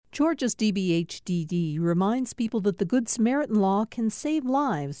Georgia's DBHDD reminds people that the Good Samaritan Law can save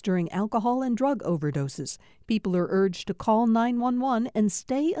lives during alcohol and drug overdoses. People are urged to call 911 and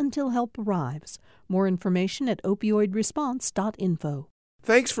stay until help arrives. More information at opioidresponse.info.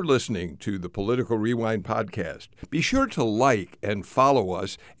 Thanks for listening to the Political Rewind podcast. Be sure to like and follow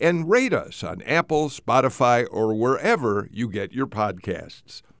us and rate us on Apple, Spotify, or wherever you get your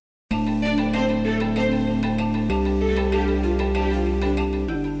podcasts.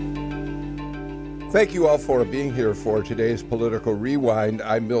 Thank you all for being here for today's Political Rewind.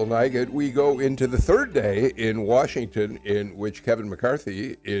 I'm Bill Nigut. We go into the third day in Washington in which Kevin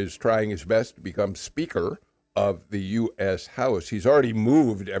McCarthy is trying his best to become Speaker of the U.S. House. He's already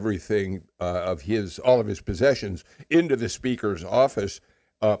moved everything all of his possessions into the Speaker's office.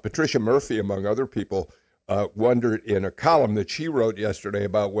 Patricia Murphy, among other people, wondered in a column that she wrote yesterday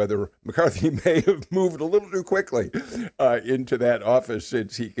about whether McCarthy may have moved a little too quickly into that office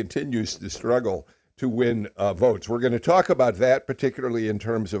since he continues to struggle to win votes. We're going to talk about that, particularly in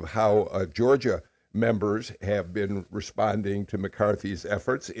terms of how Georgia members have been responding to McCarthy's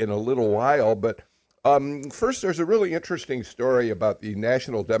efforts in a little while. But first, there's a really interesting story about the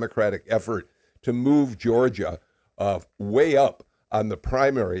National Democratic effort to move Georgia way up on the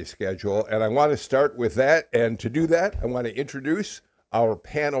primary schedule. And I want to start with that. And to do that, I want to introduce our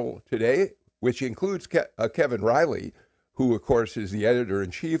panel today, which includes Kevin Riley, who, of course, is the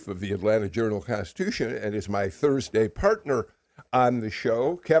editor-in-chief of the Atlanta Journal-Constitution and is my Thursday partner on the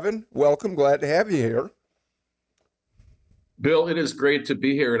show. Kevin, welcome. Glad to have you here. Bill, it is great to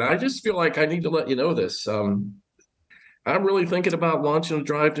be here. And I just feel like I need to let you know this. I'm really thinking about launching a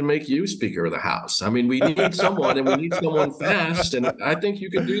drive to make you Speaker of the House. I mean, we need someone, and we need someone fast, and I think you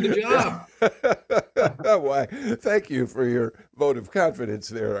can do the job. Why, thank you for your vote of confidence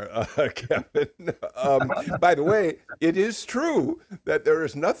there, Kevin. By the way, it is true that there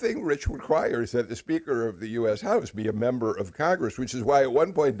is nothing which requires that the Speaker of the U.S. House be a member of Congress, which is why at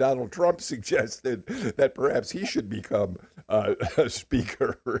one point Donald Trump suggested that perhaps he should become a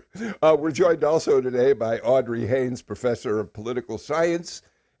Speaker. We're joined also today by Audrey Haynes, Professor of Political Science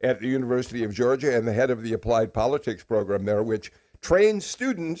at the University of Georgia and the head of the Applied Politics program there, which trains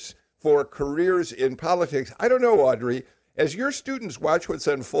students for careers in politics. I don't know, Audrey, as your students watch what's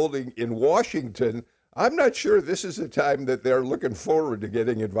unfolding in Washington, I'm not sure this is the time that they're looking forward to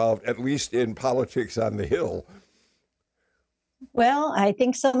getting involved, at least in politics on the Hill. Well, I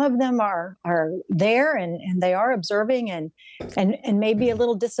think some of them are there and they are observing and maybe a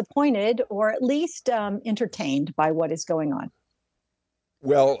little disappointed or at least entertained by what is going on.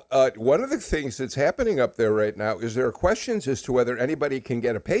 Well, one of the things that's happening up there right now is there are questions as to whether anybody can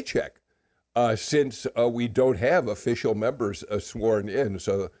get a paycheck since we don't have official members sworn in.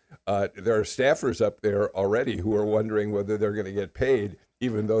 So there are staffers up there already who are wondering whether they're going to get paid,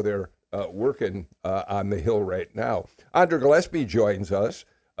 even though they're working on the Hill right now. Andra Gillespie joins us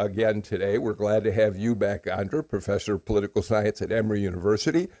again today. We're glad to have you back, Andra, Professor of Political Science at Emory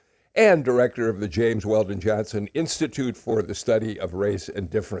University and Director of the James Weldon Johnson Institute for the Study of Race and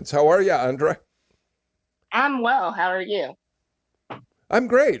Difference. How are you, Andra? I'm well. How are you? I'm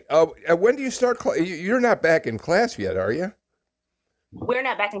great. When do you start? You're not back in class yet, are you? We're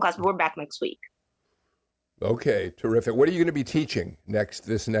not back in class, but we're back next week. Okay, terrific. What are you going to be teaching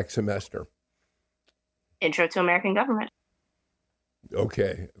this next semester? Intro to American Government.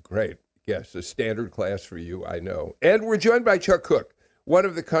 Okay, great. Yes, a standard class for you, I know. And we're joined by Chuck Cook, one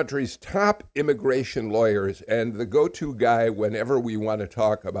of the country's top immigration lawyers and the go-to guy whenever we want to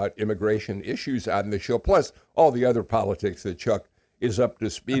talk about immigration issues on the show, plus all the other politics that Chuck is up to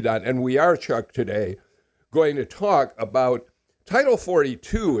speed on. And we are, Chuck, today going to talk about Title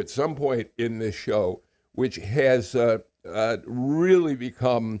 42 at some point in this show, which has really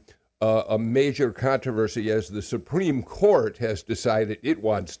become a major controversy as the Supreme Court has decided it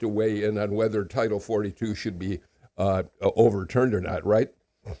wants to weigh in on whether Title 42 should be overturned or not, right?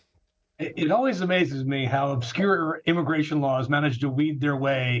 It always amazes me how obscure immigration laws manage to weed their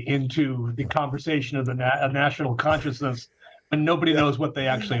way into the conversation of the national consciousness, and nobody knows what they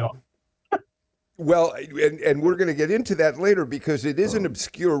actually are. Well, and we're going to get into that later because it is an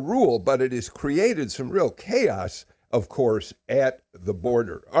obscure rule, but it has created some real chaos, of course, at the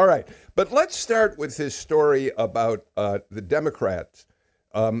border. All right, but let's start with this story about the Democrats,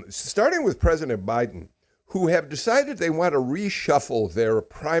 starting with President Biden, who have decided they want to reshuffle their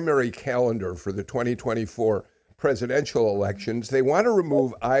primary calendar for the 2024 presidential elections. They want to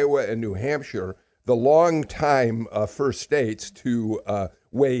remove Iowa and New Hampshire, the long-time first states to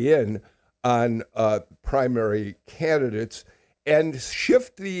weigh in on primary candidates, and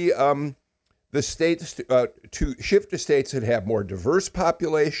shift the the states to shift to states that have more diverse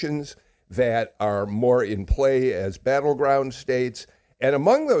populations, that are more in play as battleground states. And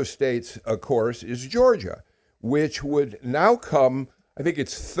among those states, of course, is Georgia, which would now come, I think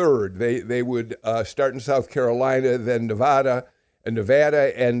it's third. They would start in South Carolina, then Nevada,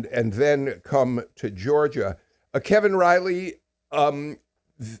 and then come to Georgia. Kevin Riley,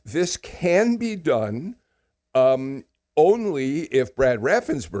 this can be done only if Brad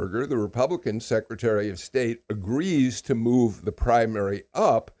Raffensperger, the Republican Secretary of State, agrees to move the primary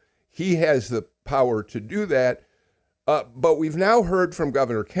up. He has the power to do that. But we've now heard from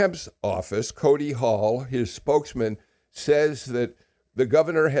Governor Kemp's office. Cody Hall, his spokesman, says that the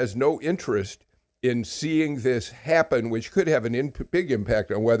governor has no interest in seeing this happen, which could have a big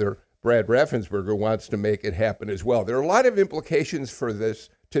impact on whether Brad Raffensperger wants to make it happen as well. There are a lot of implications to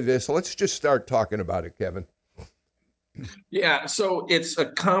this. Let's just start talking about it, Kevin. Yeah, so it's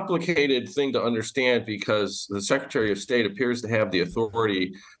a complicated thing to understand because the Secretary of State appears to have the authority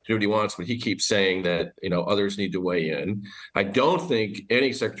to do what he wants, but he keeps saying that, others need to weigh in. I don't think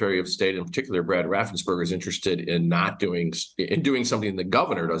any Secretary of State, in particular Brad Raffensperger, is interested in doing something the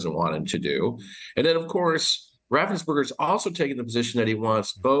governor doesn't want him to do. And then, of course, Raffensperger is also taking the position that he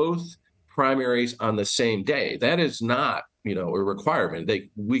wants both primaries on the same day. That is not a requirement.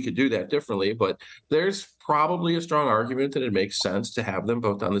 We could do that differently, but there's probably a strong argument that it makes sense to have them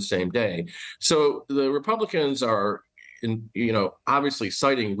both on the same day. So the Republicans are, obviously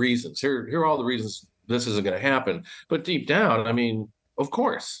citing reasons. Here are all the reasons this isn't going to happen. But deep down, of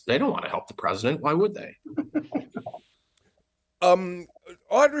course, they don't want to help the president. Why would they?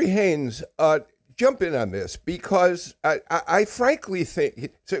 Audrey Haynes, jump in on this because I frankly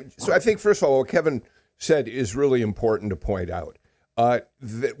think so. I think first of all, what Kevin said is really important to point out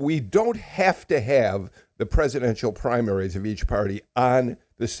that we don't have to have the presidential primaries of each party on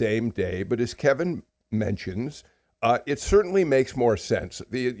the same day. But as Kevin mentions, it certainly makes more sense.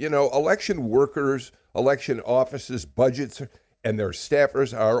 Election workers, election offices, budgets, and their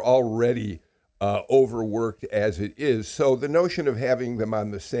staffers are already overworked as it is. So the notion of having them on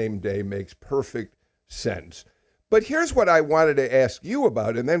the same day makes perfect sense. But here's what I wanted to ask you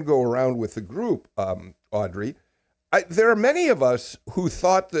about and then go around with the group, Audrey. There are many of us who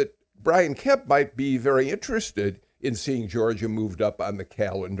thought that Brian Kemp might be very interested in seeing Georgia moved up on the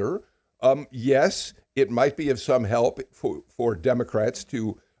calendar. Yes, it might be of some help for Democrats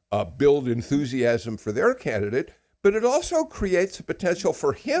to build enthusiasm for their candidate, but it also creates a potential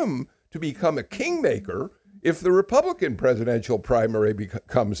for him to become a kingmaker if the Republican presidential primary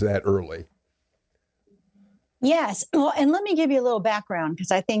becomes that early. Yes. Well, and let me give you a little background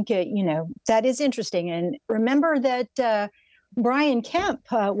because I think, that is interesting. And remember that Brian Kemp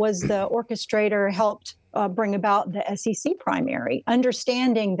was the orchestrator, helped bring about the SEC primary,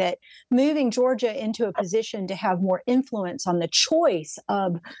 understanding that moving Georgia into a position to have more influence on the choice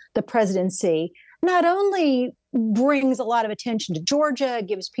of the presidency not only brings a lot of attention to Georgia,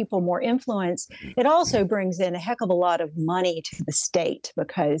 gives people more influence, it also brings in a heck of a lot of money to the state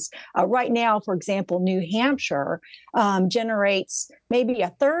because right now, for example, New Hampshire generates maybe a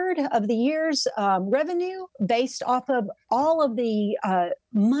third of the year's revenue based off of all of the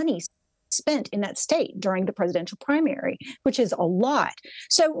money spent in that state during the presidential primary, which is a lot.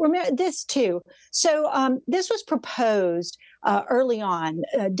 So remember this too. So this was proposed early on.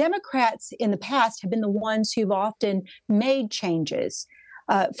 Democrats in the past have been the ones who've often made changes.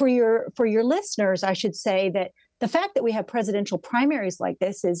 For your listeners, I should say that the fact that we have presidential primaries like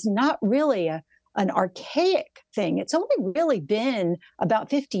this is not really an archaic thing. It's only really been about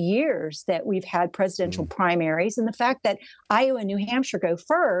 50 years that we've had presidential primaries. And the fact that Iowa and New Hampshire go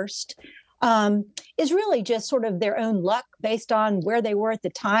first is really just sort of their own luck based on where they were at the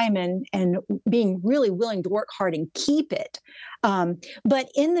time and being really willing to work hard and keep it. But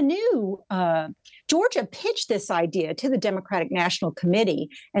in the new, Georgia pitched this idea to the Democratic National Committee,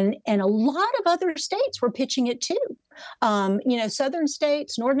 and a lot of other states were pitching it too. Southern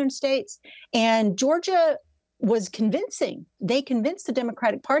states, northern states, and Georgia was convincing. They convinced the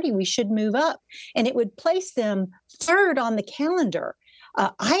Democratic Party we should move up, and it would place them third on the calendar.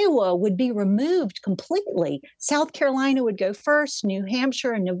 Iowa would be removed completely. South Carolina would go first, New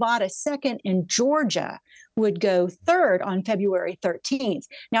Hampshire and Nevada second, and Georgia would go third on February 13th.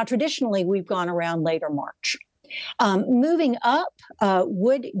 Now, traditionally, we've gone around later March. Moving up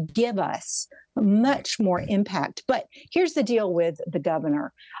would give us much more impact. But here's the deal with the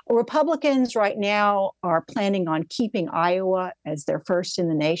governor. Republicans right now are planning on keeping Iowa as their first in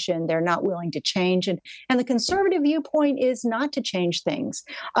the nation. They're not willing to change. And the conservative viewpoint is not to change things.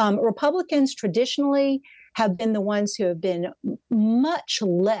 Republicans traditionally have been the ones who have been much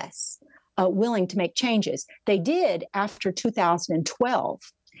less willing to make changes. They did after 2012.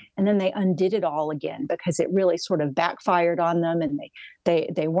 And then they undid it all again because it really sort of backfired on them, and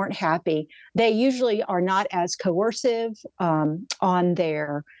they weren't happy. They usually are not as coercive on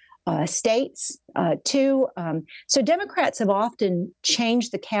their states too. So Democrats have often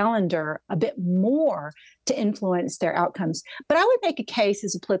changed the calendar a bit more to influence their outcomes. But I would make a case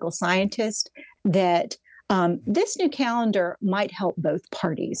as a political scientist that this new calendar might help both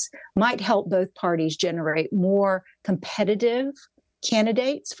parties, generate more competitive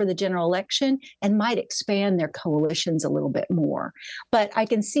candidates for the general election, and might expand their coalitions a little bit more. But I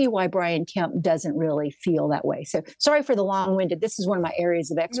can see why Brian Kemp doesn't really feel that way. So sorry for the long-winded. This is one of my areas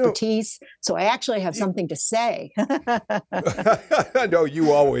of expertise. No. So I actually have something to say. No,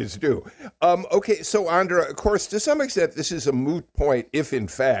 you always do. Okay, so Andra, of course, to some extent, this is a moot point if, in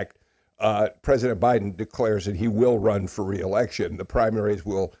fact, President Biden declares that he will run for re-election. The primaries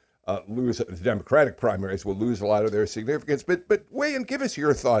will lose, the Democratic primaries will lose a lot of their significance. But weigh in, give us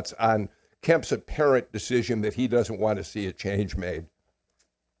your thoughts on Kemp's apparent decision that he doesn't want to see a change made.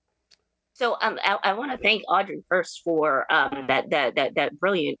 So I want to thank Audrey first for that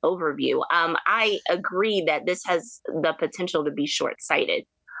brilliant overview. I agree that this has the potential to be short-sighted.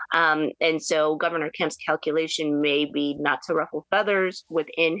 And so Governor Kemp's calculation may be not to ruffle feathers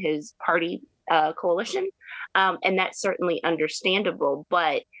within his party coalition. And that's certainly understandable.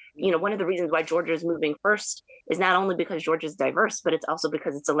 But one of the reasons why Georgia is moving first is not only because Georgia is diverse, but it's also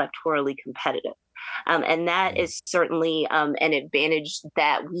because it's electorally competitive. And that is certainly an advantage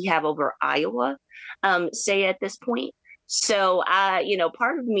that we have over Iowa, say at this point. So,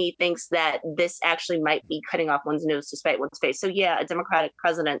 part of me thinks that this actually might be cutting off one's nose to spite one's face. So, yeah, a Democratic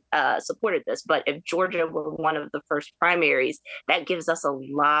president supported this. But if Georgia were one of the first primaries, that gives us a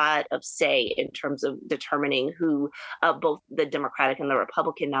lot of say in terms of determining who both the Democratic and the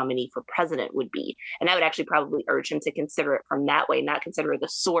Republican nominee for president would be. And I would actually probably urge him to consider it from that way, not consider the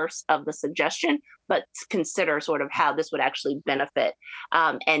source of the suggestion, but consider sort of how this would actually benefit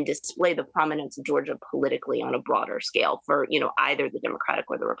and display the prominence of Georgia politically on a broader scale for, either the Democratic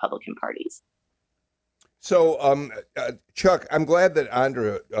or the Republican parties. So, Chuck, I'm glad that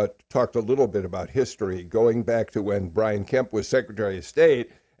Andra talked a little bit about history, going back to when Brian Kemp was Secretary of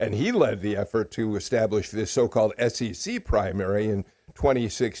State, and he led the effort to establish this so-called SEC primary in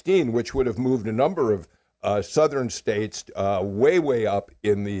 2016, which would have moved a number of southern states way up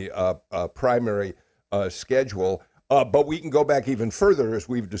in the primary schedule. But we can go back even further, as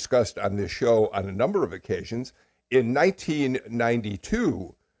we've discussed on this show on a number of occasions. In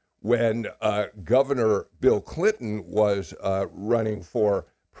 1992, when Governor Bill Clinton was running for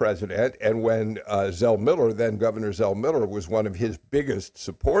president, and when Zell Miller, then Governor Zell Miller, was one of his biggest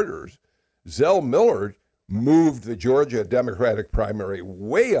supporters, Zell Miller moved the Georgia Democratic primary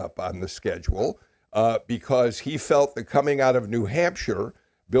way up on the schedule because he felt that coming out of New Hampshire,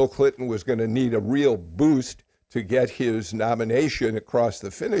 Bill Clinton was going to need a real boost to get his nomination across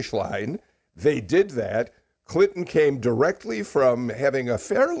the finish line. They did that. Clinton came directly from having a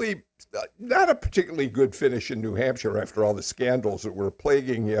fairly, not a particularly good finish in New Hampshire after all the scandals that were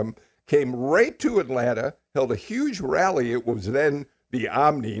plaguing him, came right to Atlanta, held a huge rally. It was then the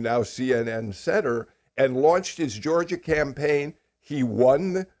Omni, now CNN Center, and launched his Georgia campaign. He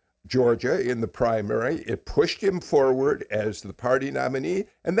won Georgia in the primary. It pushed him forward as the party nominee.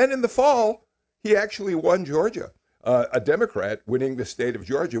 And then in the fall, he actually won Georgia, a Democrat winning the state of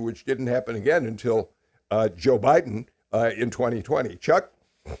Georgia, which didn't happen again until Joe Biden in 2020. Chuck?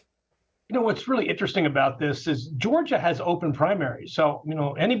 What's really interesting about this is Georgia has open primaries. So,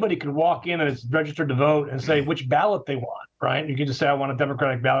 anybody could walk in and it's registered to vote and say which ballot they want, right? You can just say, I want a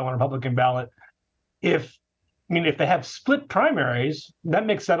Democratic ballot, I want a Republican ballot. If they have split primaries, that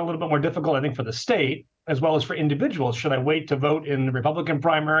makes that a little bit more difficult, I think, for the state, as well as for individuals. Should I wait to vote in the Republican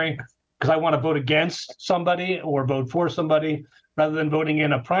primary because I want to vote against somebody or vote for somebody, rather than voting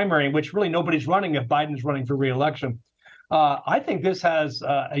in a primary in which really nobody's running if Biden's running for re-election? I think this has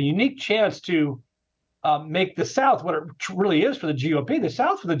a unique chance to make the South what it really is for the GOP. The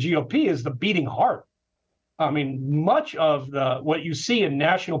South for the GOP is the beating heart. Much of what you see in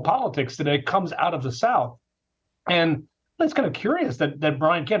national politics today comes out of the South. And it's kind of curious that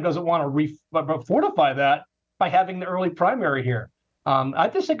Brian Kemp doesn't want to fortify that by having the early primary here. I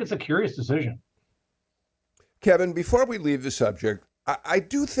just think it's a curious decision. Kevin, before we leave the subject, I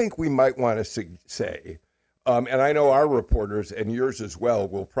do think we might want to say, and I know our reporters and yours as well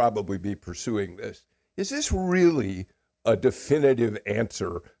will probably be pursuing this, is this really a definitive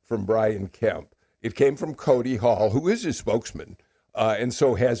answer from Brian Kemp? It came from Cody Hall, who is his spokesman, and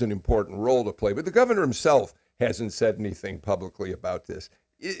so has an important role to play. But the governor himself hasn't said anything publicly about this.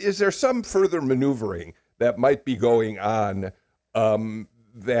 is there some further maneuvering that might be going on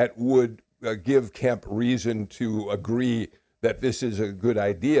that would give Kemp reason to agree that this is a good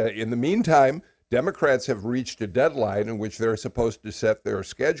idea? In the meantime, Democrats have reached a deadline in which they're supposed to set their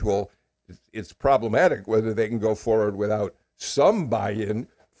schedule. It's problematic whether they can go forward without some buy-in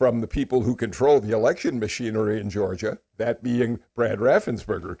from the people who control the election machinery in Georgia, that being Brad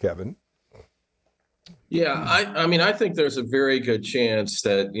Raffensperger, Kevin. Yeah, I mean, I think there's a very good chance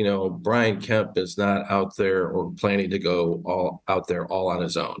that, Brian Kemp is not out there or planning to go all out there all on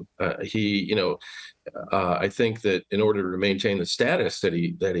his own. I think that in order to maintain the status that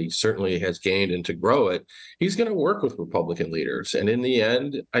he certainly has gained and to grow it, he's going to work with Republican leaders. And in the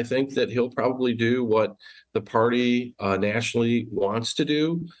end, I think that he'll probably do what the party nationally wants to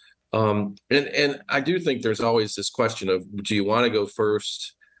do. And I do think there's always this question of, do you want to go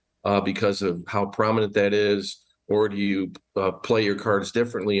first because of how prominent that is? Or do you play your cards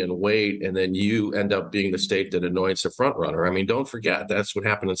differently and wait, and then you end up being the state that anoints the front runner? I mean, don't forget, that's what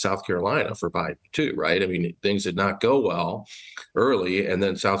happened in South Carolina for Biden too, right? I mean, things did not go well early, and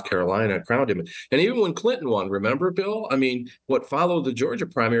then South Carolina crowned him. And even when Clinton won, remember, Bill? I mean, what followed the Georgia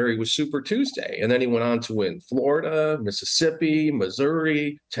primary was Super Tuesday, and then he went on to win Florida, Mississippi,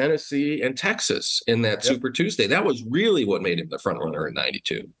 Missouri, Tennessee, and Texas in that Super Tuesday. That was really what made him the front runner in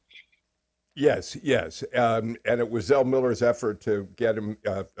 '92. Yes. And it was Zell Miller's effort to get him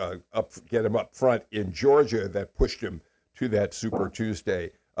up front in Georgia that pushed him to that Super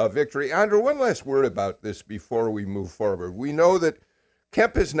Tuesday victory. Andrew, one last word about this before we move forward. We know that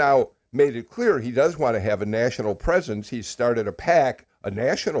Kemp has now made it clear he does want to have a national presence. He's started a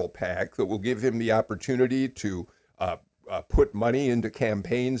national PAC that will give him the opportunity to put money into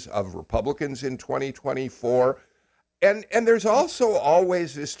campaigns of Republicans in 2024. And there's also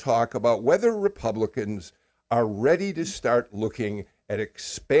always this talk about whether Republicans are ready to start looking at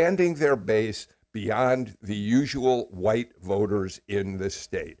expanding their base beyond the usual white voters in the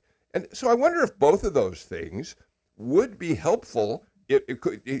state. And so I wonder if both of those things would be helpful.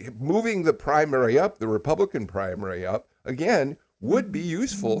 Moving the primary up, the Republican primary up, again, would be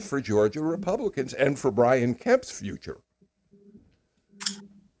useful for Georgia Republicans and for Brian Kemp's future.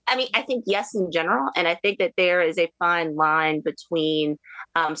 I mean, I think yes in general, and I think that there is a fine line between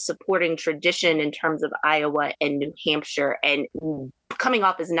supporting tradition in terms of Iowa and New Hampshire and coming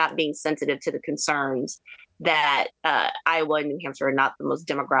off as not being sensitive to the concerns that Iowa and New Hampshire are not the most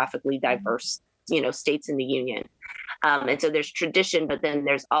demographically diverse, states in the union. And so there's tradition, but then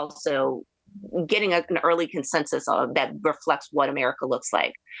there's also getting an early consensus that reflects what America looks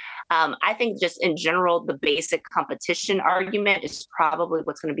like. I think just in general, the basic competition argument is probably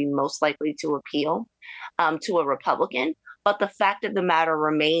what's going to be most likely to appeal to a Republican. But the fact of the matter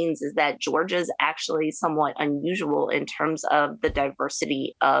remains is that Georgia is actually somewhat unusual in terms of the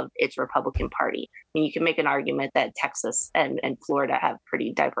diversity of its Republican Party. I mean, you can make an argument that Texas and Florida have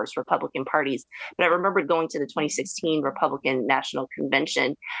pretty diverse Republican parties. But I remember going to the 2016 Republican National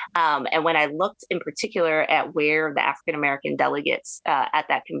Convention. And when I looked in particular at where the African-American delegates at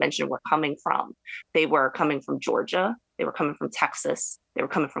that convention were coming from, they were coming from Georgia, they were coming from Texas, they were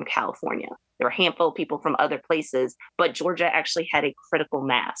coming from California. There were a handful of people from other places, but Georgia actually had a critical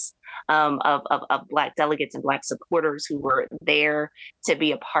mass of Black delegates and Black supporters who were there to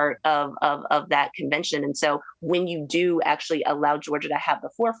be a part of that convention. And so when you do actually allow Georgia to have the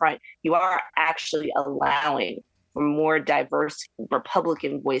forefront, you are actually allowing for more diverse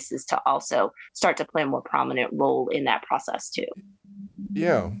Republican voices to also start to play a more prominent role in that process too.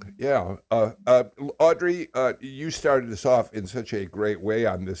 Yeah. Audrey, you started us off in such a great way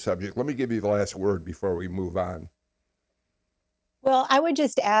on this subject. Let me give you the last word before we move on. Well, I would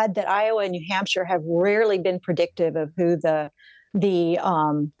just add that Iowa and New Hampshire have rarely been predictive of who the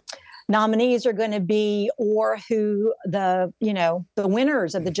nominees are going to be or who the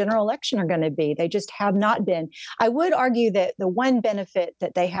winners of the general election are going to be. They just have not been. I would argue that the one benefit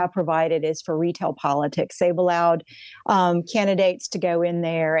that they have provided is for retail politics. They've allowed candidates to go in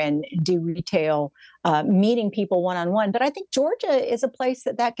there and do retail meeting people one-on-one. But I think Georgia is a place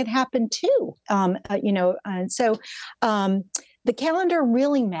that can happen too. And so the calendar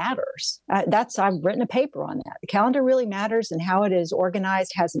really matters. I've written a paper on that. The calendar really matters, and how it is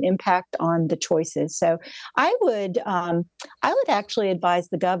organized has an impact on the choices. So I would actually advise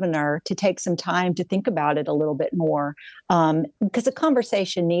the governor to take some time to think about it a little bit more, because a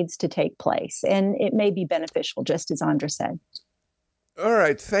conversation needs to take place, and it may be beneficial, just as Andra said. All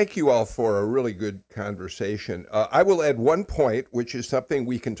right. Thank you all for a really good conversation. I will add one point, which is something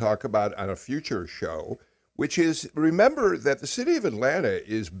we can talk about on a future show, which is, remember that the city of Atlanta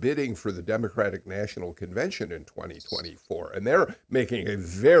is bidding for the Democratic National Convention in 2024, and they're making a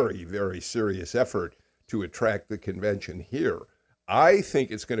very, very serious effort to attract the convention here. I think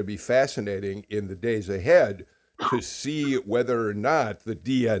it's going to be fascinating in the days ahead to see whether or not the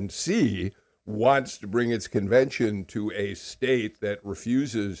DNC wants to bring its convention to a state that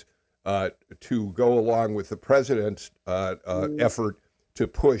refuses to go along with the president's effort to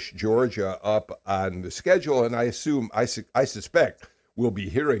push Georgia up on the schedule. And I suspect we'll be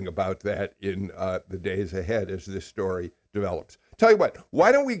hearing about that in the days ahead as this story develops. Tell you what,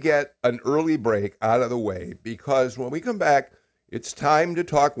 why don't we get an early break out of the way? Because when we come back, it's time to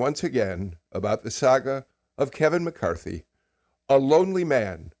talk once again about the saga of Kevin McCarthy, a lonely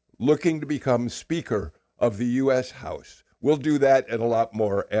man looking to become Speaker of the U.S. House. We'll do that and a lot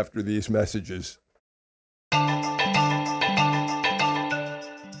more after these messages.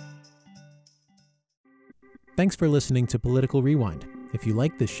 Thanks for listening to Political Rewind. If you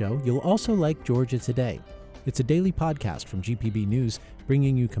like this show, you'll also like Georgia Today. It's a daily podcast from GPB News,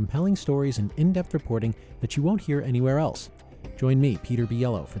 bringing you compelling stories and in-depth reporting that you won't hear anywhere else. Join me, Peter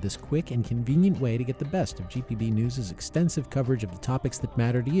Biello, for this quick and convenient way to get the best of GPB News' extensive coverage of the topics that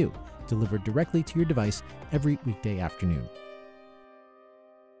matter to you, delivered directly to your device every weekday afternoon.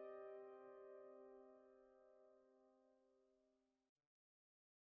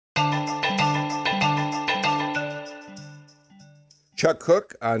 Chuck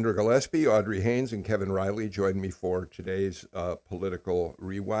Cook, Andra Gillespie, Audrey Haynes, and Kevin Riley joined me for today's Political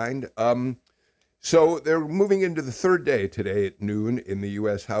Rewind. So they're moving into the third day today at noon in the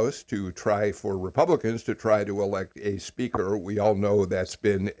U.S. House to try for Republicans to try to elect a speaker. We all know that's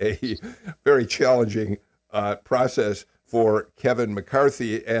been a very challenging process for Kevin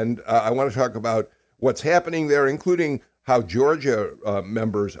McCarthy. And I want to talk about what's happening there, including how Georgia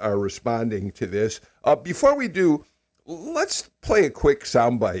members are responding to this. Before we do, let's play a quick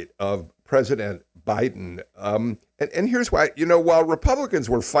soundbite of President Biden. And here's why. While Republicans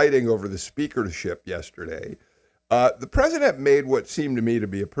were fighting over the speakership yesterday, the president made what seemed to me to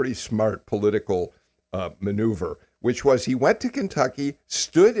be a pretty smart political maneuver, which was he went to Kentucky,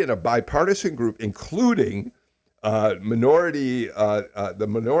 stood in a bipartisan group, including the minority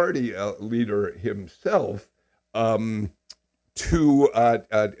leader himself, to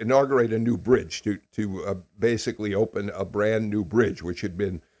inaugurate a new bridge, to basically open a brand new bridge, which had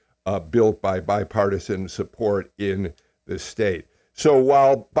been built by bipartisan support in the state. So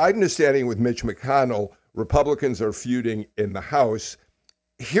while Biden is standing with Mitch McConnell, Republicans are feuding in the House.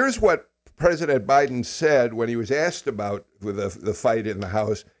 Here's what President Biden said when he was asked about the fight in the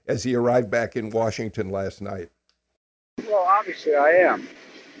House as he arrived back in Washington last night. Well, obviously I am,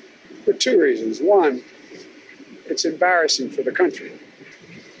 for two reasons. One, it's embarrassing for the country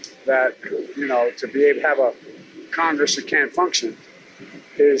that, to be able to have a Congress that can't function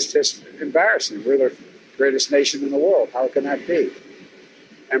is just embarrassing. We're the greatest nation in the world. How can that be?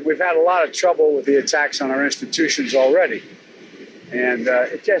 And we've had a lot of trouble with the attacks on our institutions already. And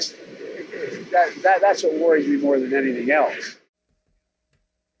that's what worries me more than anything else.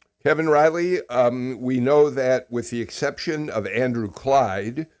 Kevin Riley, we know that with the exception of Andrew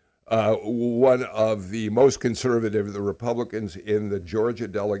Clyde, one of the most conservative of the Republicans in the Georgia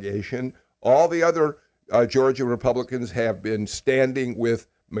delegation, all the other Georgia Republicans have been standing with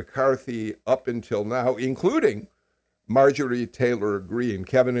McCarthy up until now, including Marjorie Taylor Greene.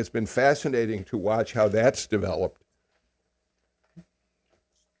 Kevin, it's been fascinating to watch how that's developed.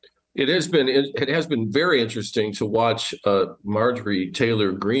 It has been very interesting to watch Marjorie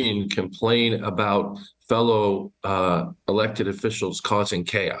Taylor Greene complain about fellow elected officials causing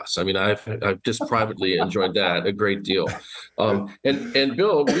chaos. I mean, I've just privately enjoyed that a great deal. And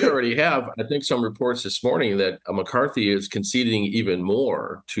Bill, we already have, I think, some reports this morning that McCarthy is conceding even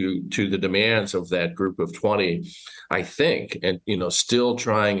more to the demands of that group of 20, I think, and still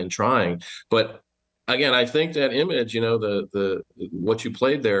trying. But again, I think that image, the what you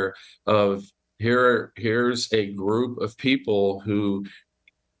played there of here's a group of people who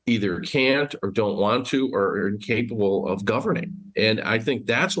either can't or don't want to or are incapable of governing. And I think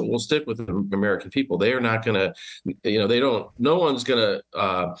that's what will stick with the American people. They are not going to, no one's going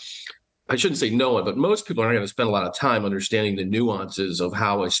to, I shouldn't say no one, but most people aren't going to spend a lot of time understanding the nuances of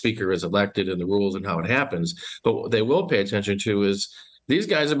how a speaker is elected and the rules and how it happens. But what they will pay attention to is these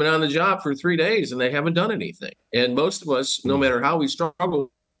guys have been on the job for 3 days and they haven't done anything. And most of us, no matter how we struggle with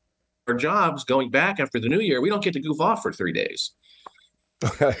our jobs going back after the new year, we don't get to goof off for 3 days.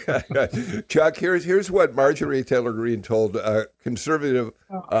 Chuck, here's what Marjorie Taylor Greene told conservative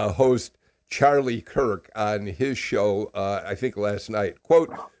host Charlie Kirk on his show, I think last night. Quote,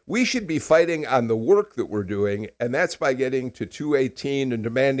 "We should be fighting on the work that we're doing, and that's by getting to 218 and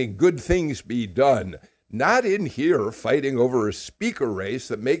demanding good things be done. Not in here fighting over a speaker race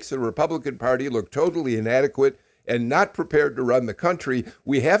that makes the Republican Party look totally inadequate and not prepared to run the country.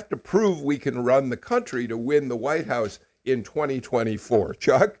 We have to prove we can run the country to win the White House in 2024.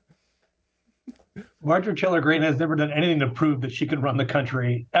 Chuck? Marjorie Taylor Greene has never done anything to prove that she can run the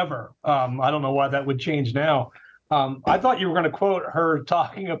country ever. I don't know why that would change now. I thought you were going to quote her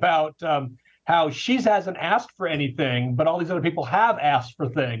talking about how she hasn't asked for anything, but all these other people have asked for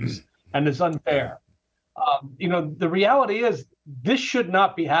things, and it's unfair. The reality is this should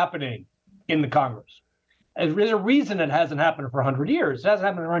not be happening in the Congress. There's a reason it hasn't happened for 100 years. It hasn't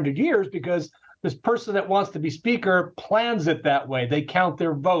happened for 100 years because this person that wants to be speaker plans it that way. They count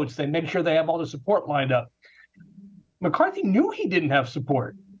their votes. They make sure they have all the support lined up. McCarthy knew he didn't have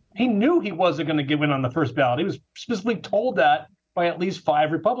support. He knew he wasn't going to get in on the first ballot. He was specifically told that by at least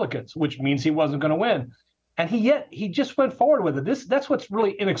 5 Republicans, which means he wasn't going to win. And he just went forward with it. That's what's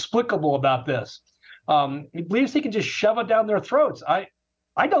really inexplicable about this. He believes he can just shove it down their throats.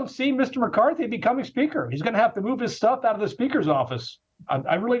 I don't see Mr. McCarthy becoming speaker. He's going to have to move his stuff out of the speaker's office.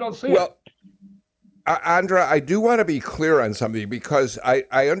 I really don't see it. Andra, I do want to be clear on something because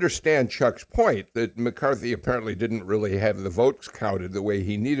I understand Chuck's point that McCarthy apparently didn't really have the votes counted the way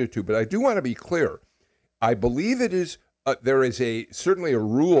he needed to, but I do want to be clear. I believe it is there is certainly a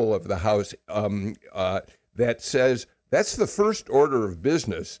rule of the House that says that's the first order of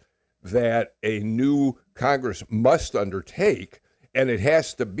business that a new Congress must undertake, and it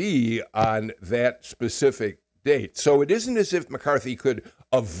has to be on that specific date. So it isn't as if McCarthy could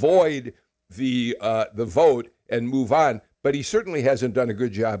avoid the vote and move on, but he certainly hasn't done a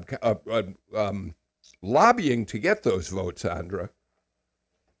good job lobbying to get those votes, Andra.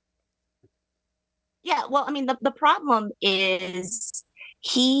 Yeah, well, I mean, the problem is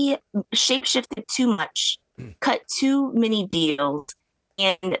he shapeshifted too much, cut too many deals,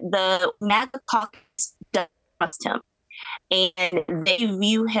 and the MAGA caucus doesn't trust him. And they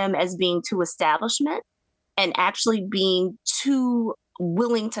view him as being too establishment and actually being too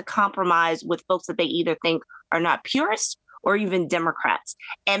willing to compromise with folks that they either think are not purists or even Democrats.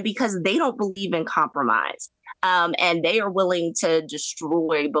 And because they don't believe in compromise, and they are willing to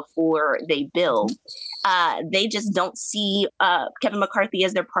destroy before they build, they just don't see Kevin McCarthy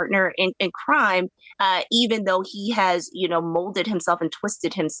as their partner in crime, even though he has, molded himself and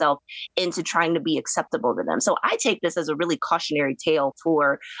twisted himself into trying to be acceptable to them. So I take this as a really cautionary tale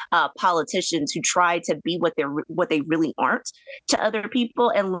for politicians who try to be what they really aren't to other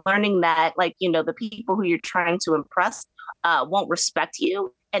people, and learning that, the people who you're trying to impress won't respect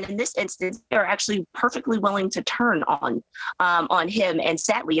you. And in this instance, they're actually perfectly willing to turn on him. And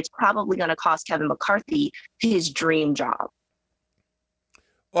sadly, it's probably going to cost Kevin McCarthy his dream job.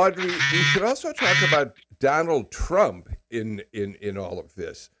 Audrey, we should also talk about Donald Trump in all of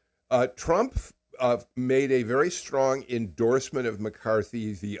this. Trump made a very strong endorsement of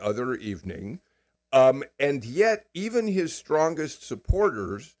McCarthy the other evening. And yet, even his strongest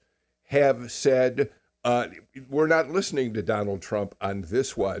supporters have said, we're not listening to Donald Trump on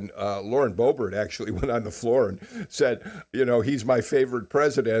this one. Lauren Boebert actually went on the floor and said, he's my favorite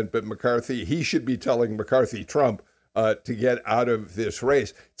president, but McCarthy, he should be telling McCarthy Trump to get out of this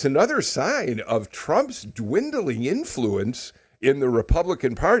race. It's another sign of Trump's dwindling influence in the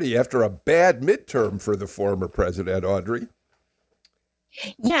Republican Party after a bad midterm for the former president, Audrey.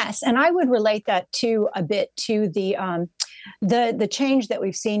 Yes, and I would relate that a bit to the change that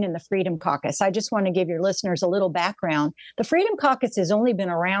we've seen in the Freedom Caucus. I just want to give your listeners a little background. The Freedom Caucus has only been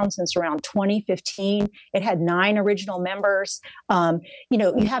around since around 2015. It had 9 original members.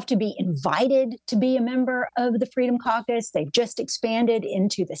 You have to be invited to be a member of the Freedom Caucus. They've just expanded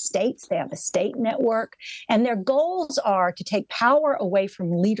into the states. They have a state network, and their goals are to take power away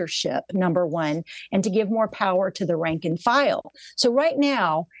from leadership, number one, and to give more power to the rank and file. So right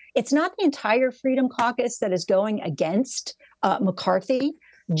now, it's not the entire Freedom Caucus that is going against McCarthy.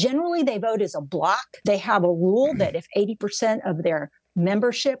 Generally, they vote as a block. They have a rule that if 80% of their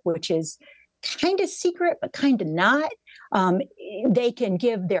membership, which is kind of secret but kind of not, they can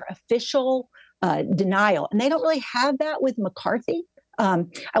give their official denial. And they don't really have that with McCarthy. I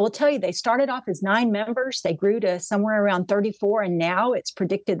will tell you, they started off as 9 members. They grew to somewhere around 34, and now it's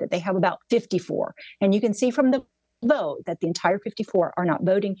predicted that they have about 54. And you can see from the vote that the entire 54 are not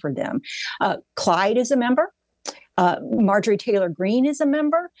voting for them. Clyde is a member. Marjorie Taylor Greene is a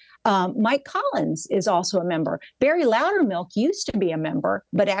member. Mike Collins is also a member. Barry Loudermilk used to be a member,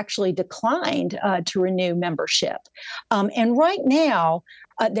 but actually declined to renew membership. And right now,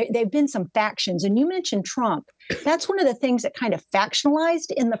 there have been some factions. And you mentioned Trump. That's one of the things that kind of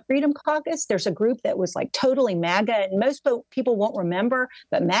factionalized in the Freedom Caucus. There's a group that was like totally MAGA, and most people won't remember,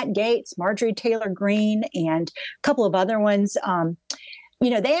 but Matt Gaetz, Marjorie Taylor Greene, and a couple of other ones.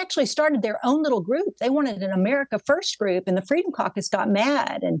 They actually started their own little group. They wanted an America First group, and the Freedom Caucus got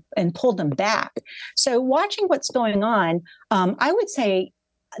mad and pulled them back. So watching what's going on, I would say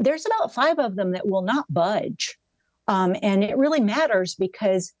there's about 5 of them that will not budge. And it really matters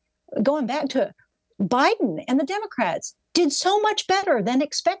because going back to Biden and the Democrats did so much better than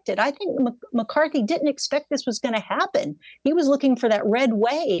expected. I think McCarthy didn't expect this was going to happen. He was looking for that red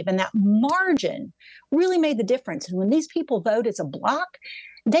wave, and that margin really made the difference. And when these people vote as a bloc,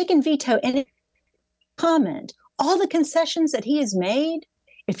 they can veto any comment. All the concessions that he has made,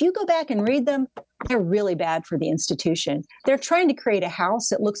 if you go back and read them, they're really bad for the institution. They're trying to create a House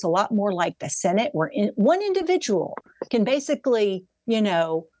that looks a lot more like the Senate, where one individual can basically,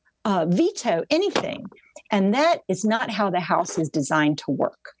 veto anything. And that is not how the House is designed to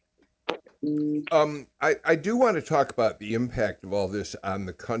work. I do want to talk about the impact of all this on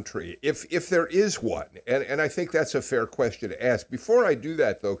the country, if there is one. And I think that's a fair question to ask. Before I do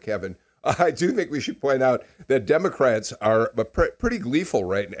that, though, Kevin, I do think we should point out that Democrats are pretty gleeful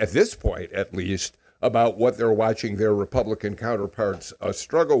right at this point, at least, about what they're watching their Republican counterparts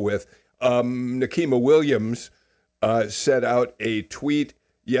struggle with. Nikema Williams sent out a tweet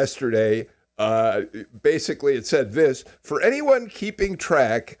yesterday. Basically, it said this: for anyone keeping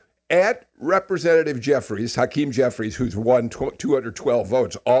track, at Representative Jeffries, Hakeem Jeffries, who's won 212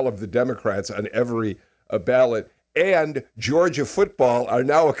 votes, all of the Democrats on every ballot, and Georgia football are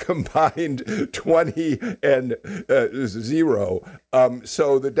now a combined 20-0.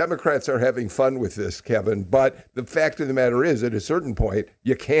 So the Democrats are having fun with this, Kevin. But the fact of the matter is, at a certain point,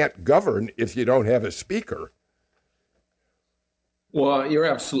 you can't govern if you don't have a speaker. Well, you're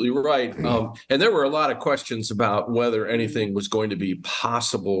absolutely right. And there were a lot of questions about whether anything was going to be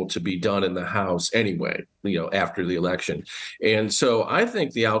possible to be done in the House anyway, after the election. And so I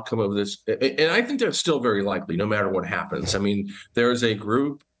think the outcome of this, and I think that's still very likely, no matter what happens. I mean, there's a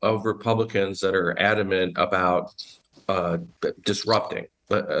group of Republicans that are adamant about disrupting,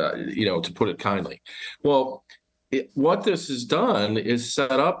 to put it kindly. Well, what this has done is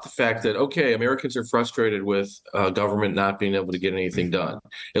set up the fact that, okay, Americans are frustrated with government not being able to get anything done.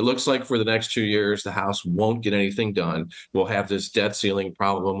 It looks like for the next 2 years, the House won't get anything done. We'll have this debt ceiling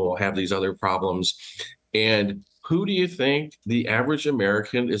problem. We'll have these other problems. And who do you think the average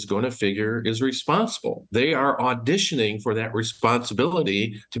American is going to figure is responsible? They are auditioning for that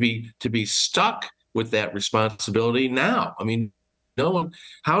responsibility to be stuck with that responsibility now. I mean, no one.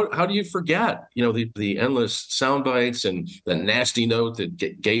 How do you forget? The endless sound bites and the nasty note that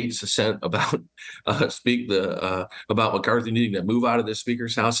Gaetz sent about about McCarthy needing to move out of the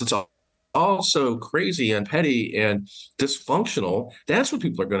Speaker's house. It's all so crazy and petty and dysfunctional. That's what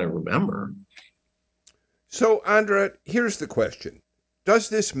people are going to remember. So, Andra, here's the question: does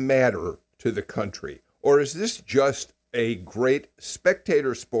this matter to the country, or is this just a great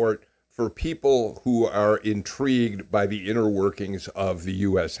spectator sport for people who are intrigued by the inner workings of the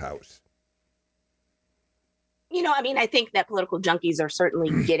U.S. House? I think that political junkies are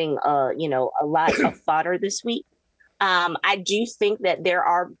certainly getting, a lot of fodder this week. I do think that there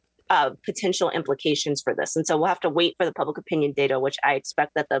are potential implications for this. And so we'll have to wait for the public opinion data, which I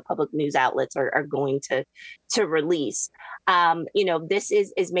expect that the public news outlets are going to release. This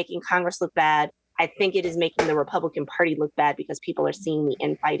is making Congress look bad. I think it is making the Republican Party look bad because people are seeing the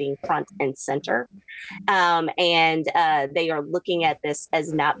infighting front and center. And they are looking at this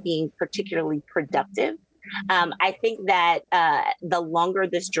as not being particularly productive. I think that the longer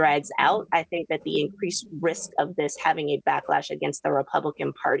this drags out, I think that the increased risk of this having a backlash against the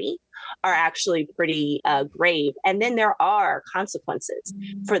Republican Party are actually pretty grave. And then there are consequences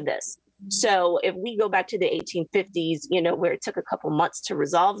for this. So if we go back to the 1850s, where it took a couple months to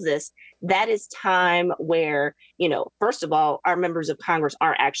resolve this, that is time where, first of all, our members of Congress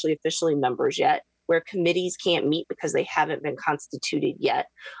aren't actually officially members yet, where committees can't meet because they haven't been constituted yet,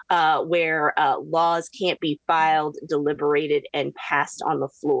 where laws can't be filed, deliberated, and passed on the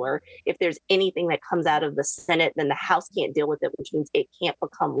floor. If there's anything that comes out of the Senate, then the House can't deal with it, which means it can't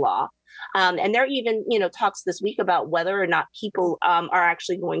become law. And there are even, talks this week about whether or not people are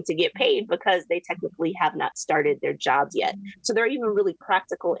actually going to get paid because they technically have not started their jobs yet. So there are even really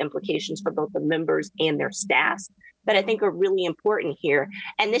practical implications for both the members and their staffs that I think are really important here.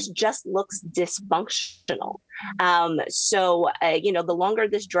 And this just looks dysfunctional. The longer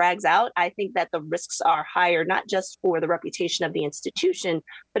this drags out, I think that the risks are higher, not just for the reputation of the institution,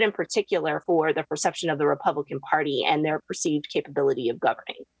 but in particular for the perception of the Republican Party and their perceived capability of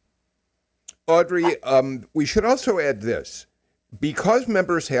governing. Audrey, we should also add this. Because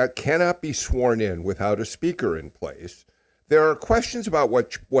members cannot be sworn in without a speaker in place, there are questions about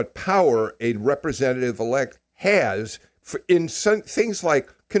what power a representative-elect has in things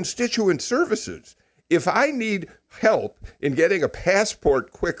like constituent services. If I need help in getting a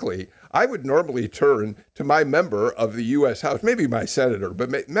passport quickly, I would normally turn to my member of the U.S. House, maybe my senator,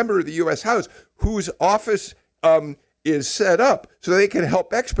 but member of the U.S. House whose office is set up so they can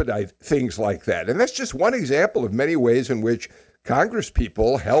help expedite things like that. And that's just one example of many ways in which Congress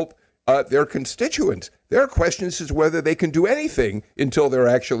people help their constituents. There are questions as to whether they can do anything until they're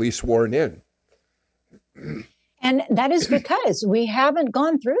actually sworn in. And that is because we haven't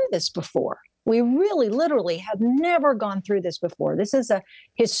gone through this before. We really, literally have never gone through this before. This is a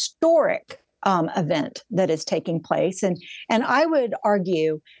historic event that is taking place. And I would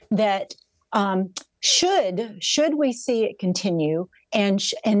argue that should we see it continue and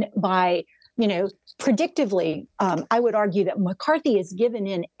by, predictively, I would argue that McCarthy has given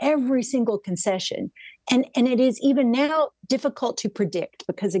in every single concession. And it is even now difficult to predict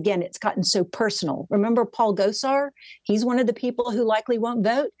because, again, it's gotten so personal. Remember Paul Gosar? He's one of the people who likely won't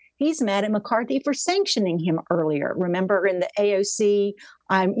vote. He's mad at McCarthy for sanctioning him earlier. Remember in the AOC,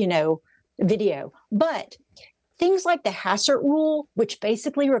 video. But things like the Hassert rule, which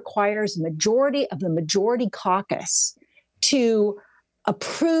basically requires majority of the majority caucus to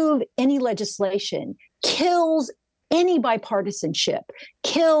approve any legislation, kills any bipartisanship,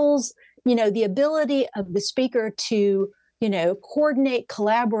 kills the ability of the speaker to, coordinate,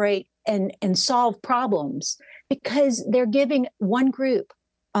 collaborate, and solve problems because they're giving one group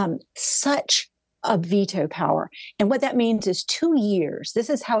such a veto power. And what that means is 2 years. This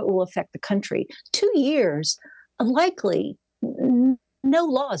is how it will affect the country. 2 years, likely no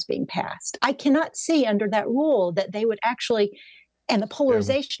laws being passed. I cannot see under that rule that they would actually, and the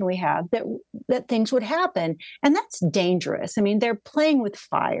polarization we have, that things would happen. And that's dangerous. I mean, they're playing with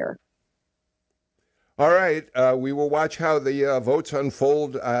fire. All right, we will watch how the votes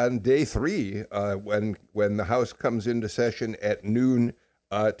unfold on day 3 when the House comes into session at noon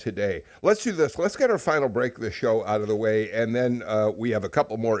today. Let's do this. Let's get our final break of the show out of the way, and then we have a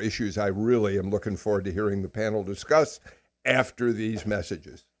couple more issues I really am looking forward to hearing the panel discuss after these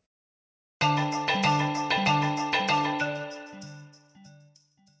messages.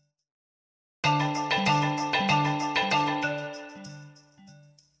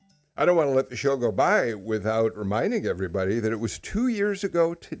 I don't want to let the show go by without reminding everybody that it was 2 years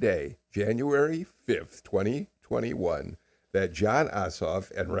ago today, January 5th, 2021, that Jon Ossoff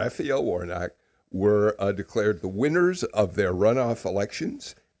and Raphael Warnock were declared the winners of their runoff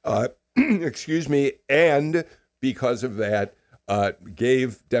elections. And because of that,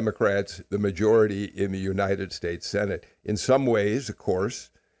 gave Democrats the majority in the United States Senate. In some ways, of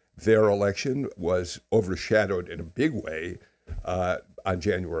course, their election was overshadowed in a big way on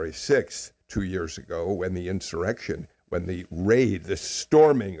January 6th, 2 years ago, when the insurrection, when the raid, the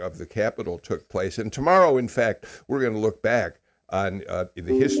storming of the Capitol took place. And tomorrow, in fact, we're going to look back on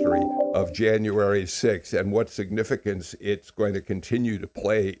the history of January 6th and what significance it's going to continue to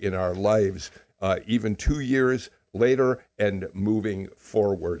play in our lives, even 2 years later and moving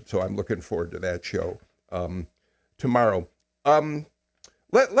forward. So I'm looking forward to that show tomorrow.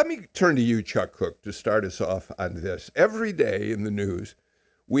 Let me turn to you, Chuck Cook, to start us off on this. Every day in the news,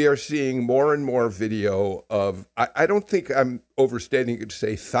 we are seeing more and more video of, I don't think I'm overstating it to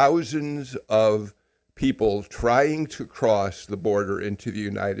say, thousands of people trying to cross the border into the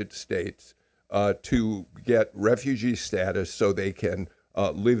United States to get refugee status so they can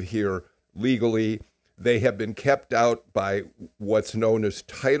live here legally. They have been kept out by what's known as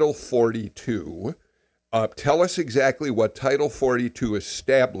Title 42. Tell us exactly what Title 42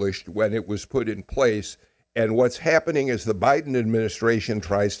 established when it was put in place and what's happening as the Biden administration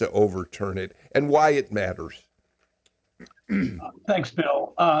tries to overturn it and why it matters. Thanks,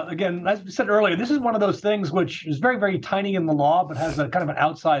 Bill. Again, as we said earlier, this is one of those things which is very, very tiny in the law, but has a kind of an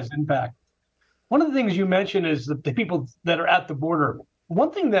outsized impact. One of the things you mentioned is the people that are at the border.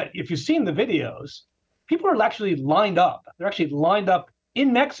 One thing that, if you've seen the videos, people are actually lined up. They're actually lined up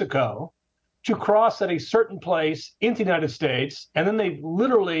in Mexico to cross at a certain place into the United States, and then they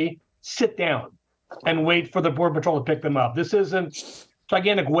literally sit down and wait for the Border Patrol to pick them up. This isn't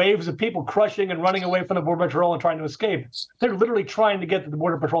gigantic waves of people crushing and running away from the Border Patrol and trying to escape. They're literally trying to get to the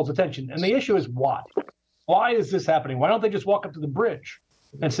Border Patrol's attention. And the issue is why? Why is this happening? Why don't they just walk up to the bridge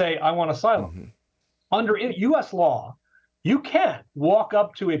and say, I want asylum? Under U.S. law, you can't walk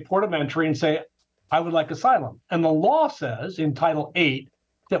up to a port of entry and say, I would like asylum. And the law says in Title 8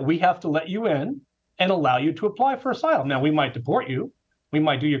 that we have to let you in and allow you to apply for asylum. Now, we might deport you. We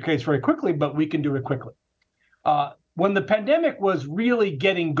might do your case very quickly, but we can do it quickly. When the pandemic was really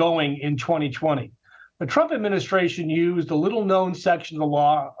getting going in 2020, the Trump administration used a little-known section of the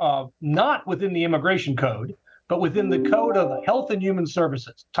law, not within the immigration code, but within the Code of Health and Human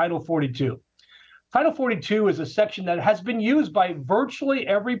Services, Title 42. Title 42 is a section that has been used by virtually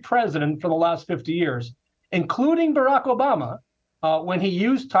every president for the last 50 years, including Barack Obama, when he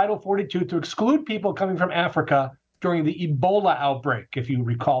used Title 42 to exclude people coming from Africa during the Ebola outbreak, if you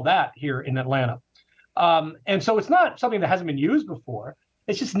recall that, here in Atlanta. And so it's not something that hasn't been used before.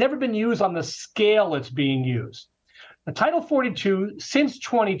 It's just never been used on the scale it's being used. The Title 42, since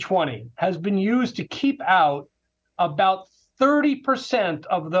 2020, has been used to keep out about 30%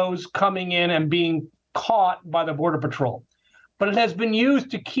 of those coming in and being caught by the Border Patrol. But it has been used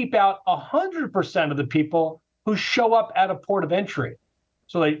to keep out 100% of the people who show up at a port of entry.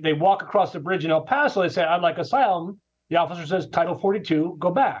 So they walk across the bridge in El Paso, they say, I'd like asylum. The officer says, Title 42, go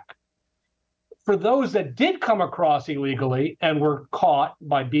back. For those that did come across illegally and were caught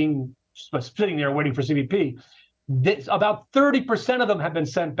by being sitting there waiting for CBP, about 30% of them have been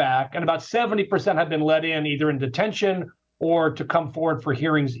sent back, and about 70% have been let in either in detention or to come forward for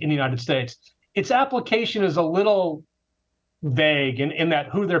hearings in the United States. Its application is a little vague in that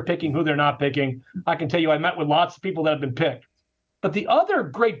who they're picking, who they're not picking. I can tell you I met with lots of people that have been picked. But the other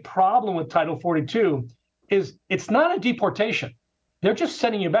great problem with Title 42 is it's not a deportation. They're just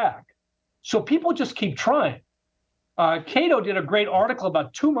sending you back. So people just keep trying. Cato did a great article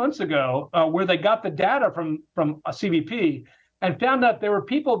about 2 months ago where they got the data from a CBP and found out there were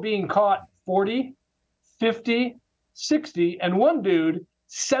people being caught 40, 50, 60, and one dude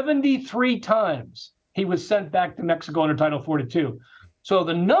 73 times he was sent back to Mexico under Title 42. So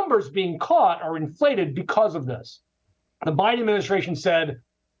the numbers being caught are inflated because of this. The Biden administration said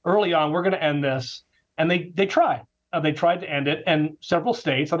early on, we're going to end this, and they tried. They tried to end it, and several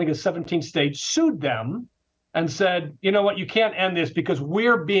states, I think it's 17 states, sued them and said, you know what, you can't end this because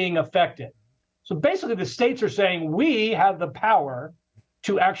we're being affected. So basically the states are saying we have the power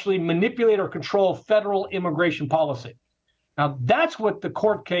to actually manipulate or control federal immigration policy. Now, that's what the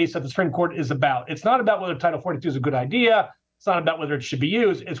court case at the Supreme Court is about. It's not about whether Title 42 is a good idea. It's not about whether it should be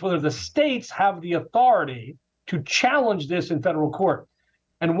used. It's whether the states have the authority to challenge this in federal court.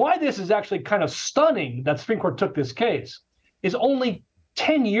 And why this is actually kind of stunning that Supreme Court took this case is only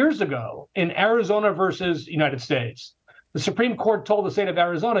 10 years ago in Arizona versus United States, the Supreme Court told the state of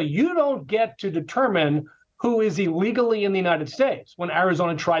Arizona, you don't get to determine who is illegally in the United States, when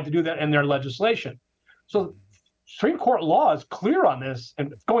Arizona tried to do that in their legislation. So Supreme Court law is clear on this,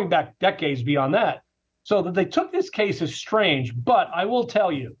 and going back decades beyond that. So that they took this case is strange, but I will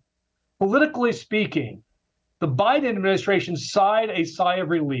tell you, politically speaking, the Biden administration sighed a sigh of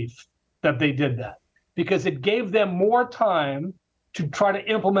relief that they did that, because it gave them more time to try to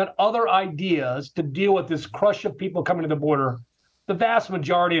implement other ideas to deal with this crush of people coming to the border, the vast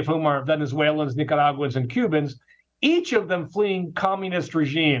majority of whom are Venezuelans, Nicaraguans, and Cubans, each of them fleeing communist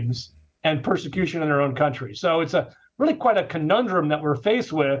regimes and persecution in their own country. So it's really quite a conundrum that we're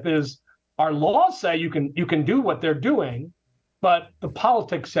faced with. Is our laws say you can do what they're doing, but the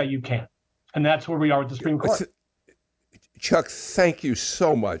politics say you can't. And that's where we are with the Supreme Court. Chuck, thank you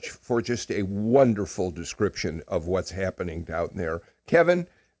so much for just a wonderful description of what's happening down there. Kevin,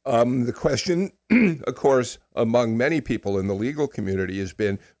 the question, of course, among many people in the legal community has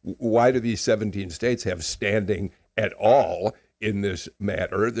been, why do these 17 states have standing at all in this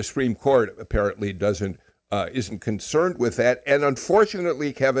matter? The Supreme Court apparently isn't concerned with that. And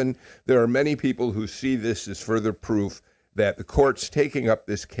unfortunately, Kevin, there are many people who see this as further proof that the courts taking up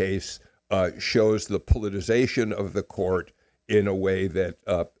this case shows the politicization of the court in a way that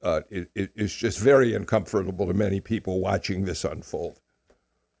is just very uncomfortable to many people watching this unfold.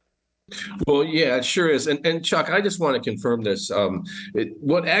 Well, yeah, it sure is. And Chuck, I just want to confirm this.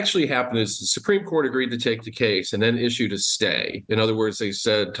 What actually happened is the Supreme Court agreed to take the case and then issued a stay. In other words, they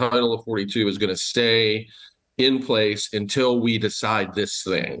said Title 42 is going to stay in place until we decide this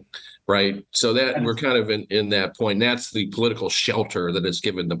thing. Right. So that we're kind of in that point. And that's the political shelter that is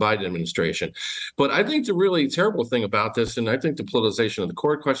given the Biden administration. But I think the really terrible thing about this, and I think the politicization of the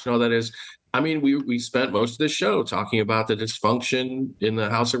court question, all that is, I mean, we spent most of the show talking about the dysfunction in the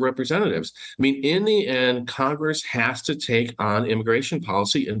House of Representatives. I mean, in the end, Congress has to take on immigration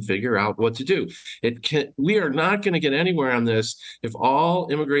policy and figure out what to do. We are not going to get anywhere on this if all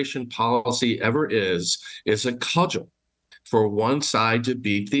immigration policy ever is a cudgel for one side to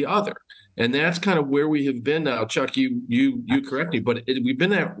beat the other. And that's kind of where we have been now. Chuck, you correct me, but we've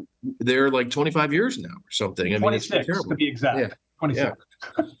been there like 25 years now or something. I mean, 26 to be exact. Yeah. 26.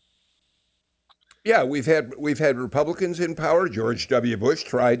 Yeah. Yeah, we've had Republicans in power. George W. Bush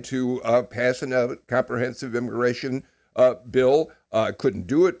tried to pass a comprehensive immigration bill, couldn't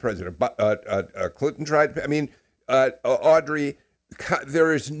do it. President Clinton tried. I mean, Audrey,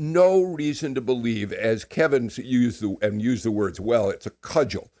 there is no reason to believe, as Kevin used the words well, it's a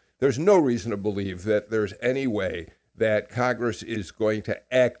cudgel. There's no reason to believe that there's any way that Congress is going to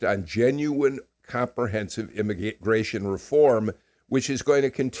act on genuine comprehensive immigration reform, which is going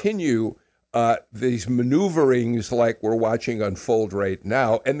to continue these maneuverings like we're watching unfold right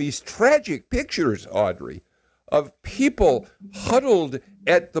now, and these tragic pictures, Audrey, of people huddled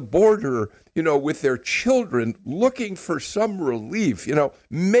at the border, with their children looking for some relief.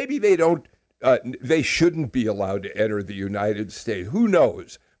 Maybe they shouldn't be allowed to enter the United States. Who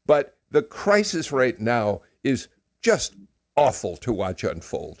knows? But the crisis right now is just awful to watch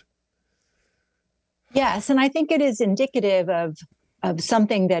unfold. Yes, and I think it is indicative of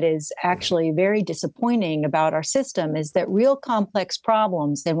something that is actually very disappointing about our system, is that real complex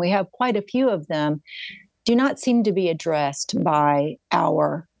problems, and we have quite a few of them, do not seem to be addressed by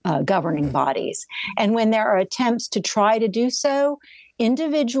our governing bodies. And when there are attempts to try to do so,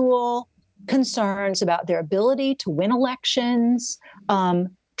 individual concerns about their ability to win elections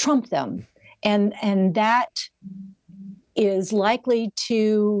trump them. And that is likely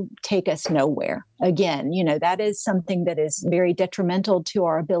to take us nowhere. Again, that is something that is very detrimental to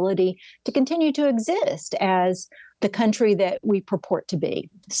our ability to continue to exist as the country that we purport to be.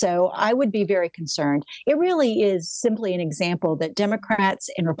 So I would be very concerned. It really is simply an example that Democrats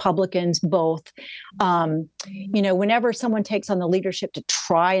and Republicans both, whenever someone takes on the leadership to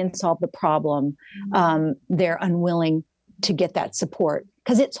try and solve the problem, they're unwilling to get that support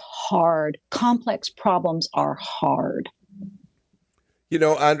because it's hard. Complex problems are hard.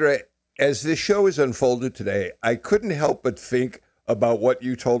 Andre, as this show is unfolded today, I couldn't help but think about what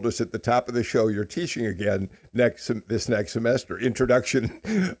you told us at the top of the show. You're teaching again this next semester, Introduction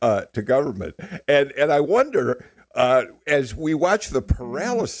to Government. And I wonder, as we watch the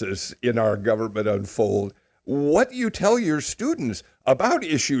paralysis in our government unfold, what do you tell your students about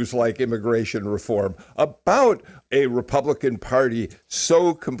issues like immigration reform, about a Republican Party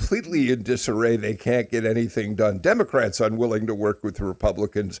so completely in disarray they can't get anything done, Democrats unwilling to work with the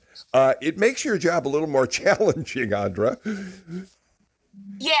Republicans? It makes your job a little more challenging, Andra.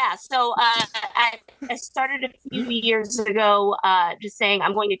 Yeah, so I started a few years ago just saying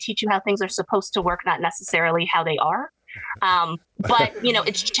I'm going to teach you how things are supposed to work, not necessarily how they are. But,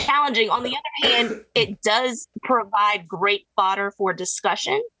 it's challenging. On the other hand, it does provide great fodder for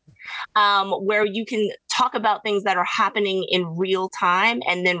discussion, where you can talk about things that are happening in real time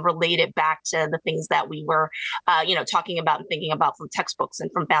and then relate it back to the things that we were, talking about and thinking about from textbooks and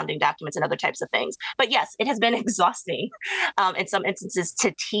from founding documents and other types of things. But yes, it has been exhausting in some instances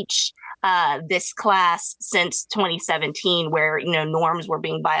to teach this class since 2017, where, norms were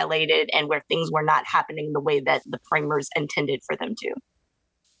being violated and where things were not happening the way that the framers intended for them to.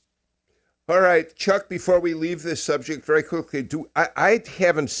 All right, Chuck, before we leave this subject very quickly, I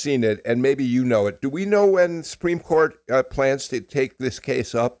haven't seen it, and maybe you know it. Do we know when the Supreme Court plans to take this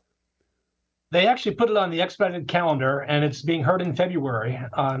case up? They actually put it on the expedited calendar, and it's being heard in February.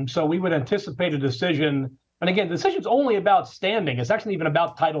 So we would anticipate a decision. And again, the decision's only about standing. It's actually even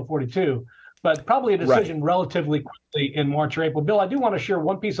about Title 42, but probably a decision relatively quickly in March or April. Bill, I do want to share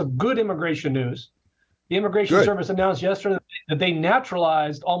one piece of good immigration news. The Immigration Service announced yesterday that they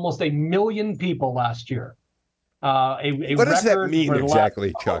naturalized almost 1 million people last year. What does that mean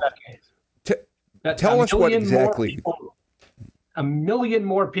exactly, Chuck? Tell us what exactly. 1 million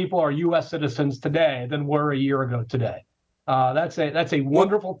more people are U.S. citizens today than were a year ago today. That's a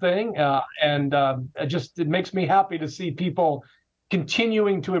wonderful thing, and it makes me happy to see people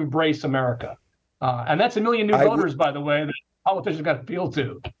continuing to embrace America. And that's 1 million new voters, by the way, that politicians got to appeal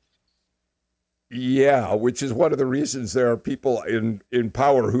to. Yeah, which is one of the reasons there are people in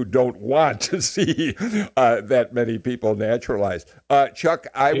power who don't want to see that many people naturalized. Chuck,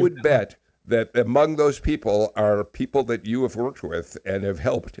 I would bet that among those people are people that you have worked with and have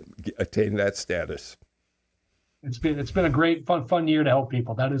helped attain that status. It's been a great, fun year to help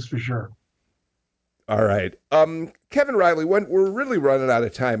people. That is for sure. All right. Kevin Riley, we're really running out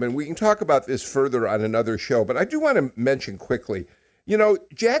of time, and we can talk about this further on another show, but I do want to mention quickly,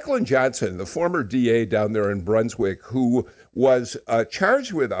 Jacqueline Johnson, the former DA down there in Brunswick, who was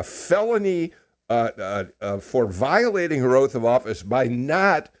charged with a felony for violating her oath of office by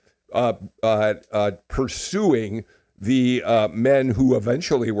not pursuing the men who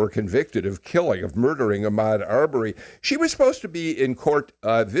eventually were convicted of murdering Ahmaud Arbery. She was supposed to be in court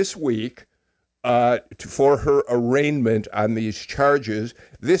this week for her arraignment on these charges.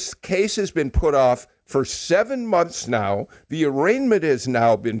 This case has been put off for 7 months now. The arraignment has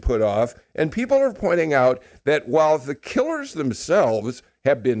now been put off, and people are pointing out that while the killers themselves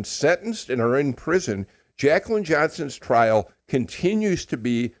have been sentenced and are in prison, Jacqueline Johnson's trial continues to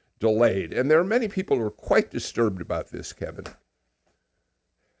be delayed. And there are many people who are quite disturbed about this, Kevin.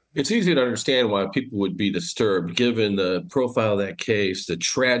 It's easy to understand why people would be disturbed given the profile of that case, the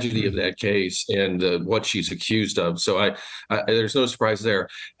tragedy of that case, and what she's accused of. So I there's no surprise there.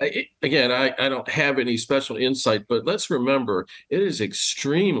 I don't have any special insight, but let's remember it is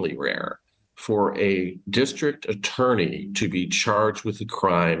extremely rare for a district attorney to be charged with a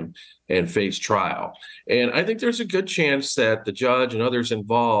crime and face trial. And I think there's a good chance that the judge and others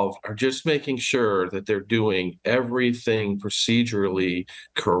involved are just making sure that they're doing everything procedurally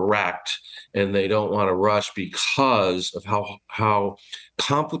correct, and they don't want to rush because of how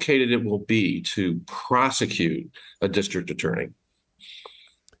complicated it will be to prosecute a district attorney.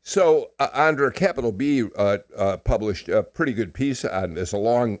 So, Andra, Capital B published a pretty good piece on this, a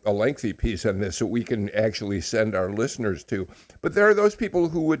lengthy piece on this that we can actually send our listeners to. But there are those people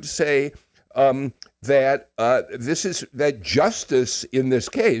who would say that justice in this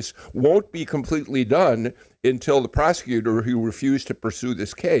case won't be completely done until the prosecutor who refused to pursue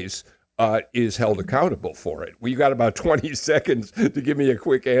this case is held accountable for it. We've got about 20 seconds to give me a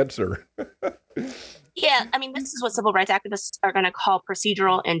quick answer. Yeah, I mean, this is what civil rights activists are going to call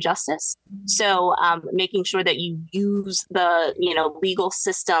procedural injustice. So making sure that you use the, legal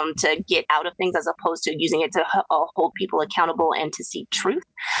system to get out of things as opposed to using it to hold people accountable and to seek truth.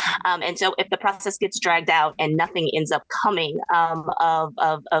 And so if the process gets dragged out and nothing ends up coming of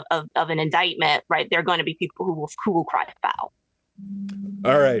an indictment, right, there are going to be people who will cry foul.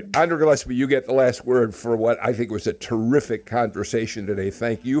 All right. Andra Gillespie, you get the last word for what I think was a terrific conversation today.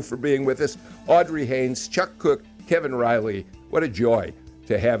 Thank you for being with us. Audrey Haynes, Chuck Cook, Kevin Riley. What a joy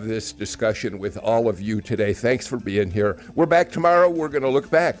to have this discussion with all of you today. Thanks for being here. We're back tomorrow. We're going to look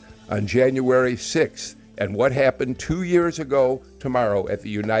back on January 6th and what happened 2 years ago tomorrow at the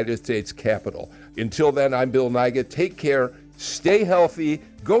United States Capitol. Until then, I'm Bill Nigut. Take care. Stay healthy.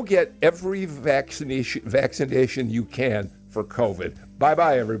 Go get every vaccination you can for COVID.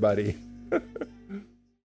 Bye-bye, everybody.